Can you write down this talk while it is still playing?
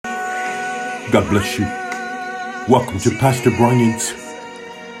God bless you. Welcome to Pastor Brian's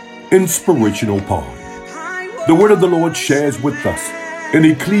Inspirational Pod. The word of the Lord shares with us in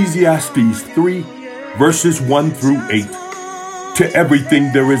Ecclesiastes 3, verses 1 through 8. To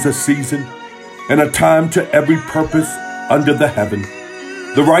everything there is a season, and a time to every purpose under the heaven.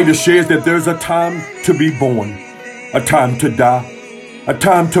 The writer shares that there's a time to be born, a time to die, a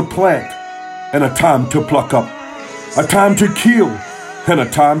time to plant, and a time to pluck up, a time to kill, and a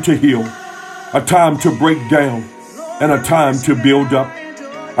time to heal, a time to break down, and a time to build up,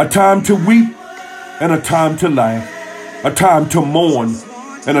 a time to weep, and a time to laugh, a time to mourn,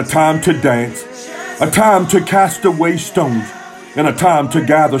 and a time to dance, a time to cast away stones, and a time to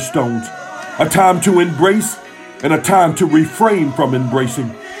gather stones, a time to embrace, and a time to refrain from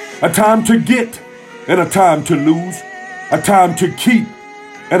embracing, a time to get, and a time to lose, a time to keep,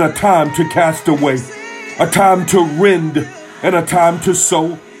 and a time to cast away, a time to rend, and a time to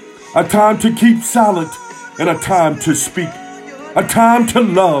sow, a time to keep silent, and a time to speak, a time to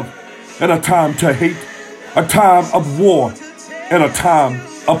love, and a time to hate, a time of war, and a time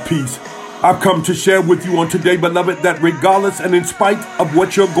of peace. I've come to share with you on today, beloved, that regardless and in spite of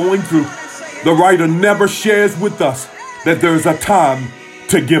what you're going through, the writer never shares with us that there's a time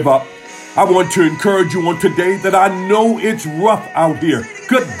to give up. I want to encourage you on today that I know it's rough out here.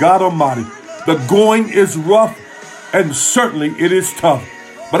 Good God Almighty. The going is rough, and certainly it is tough.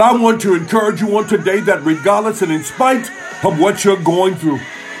 But I want to encourage you on today that regardless and in spite of what you're going through,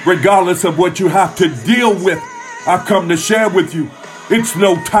 regardless of what you have to deal with, I've come to share with you, it's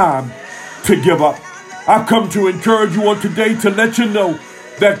no time to give up. I've come to encourage you on today to let you know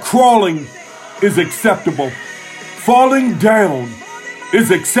that crawling is acceptable. Falling down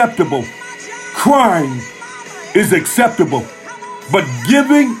is acceptable. Crying is acceptable. But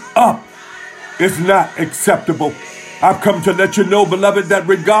giving up is not acceptable. I've come to let you know, beloved, that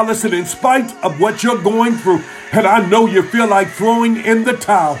regardless and in spite of what you're going through, and I know you feel like throwing in the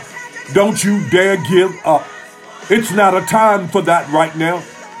towel, don't you dare give up. It's not a time for that right now.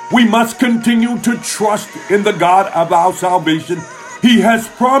 We must continue to trust in the God of our salvation. He has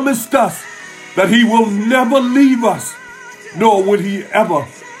promised us that he will never leave us, nor will he ever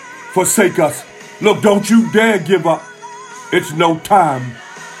forsake us. Look, don't you dare give up. It's no time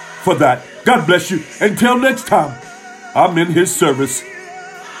for that. God bless you. Until next time, I'm in his service.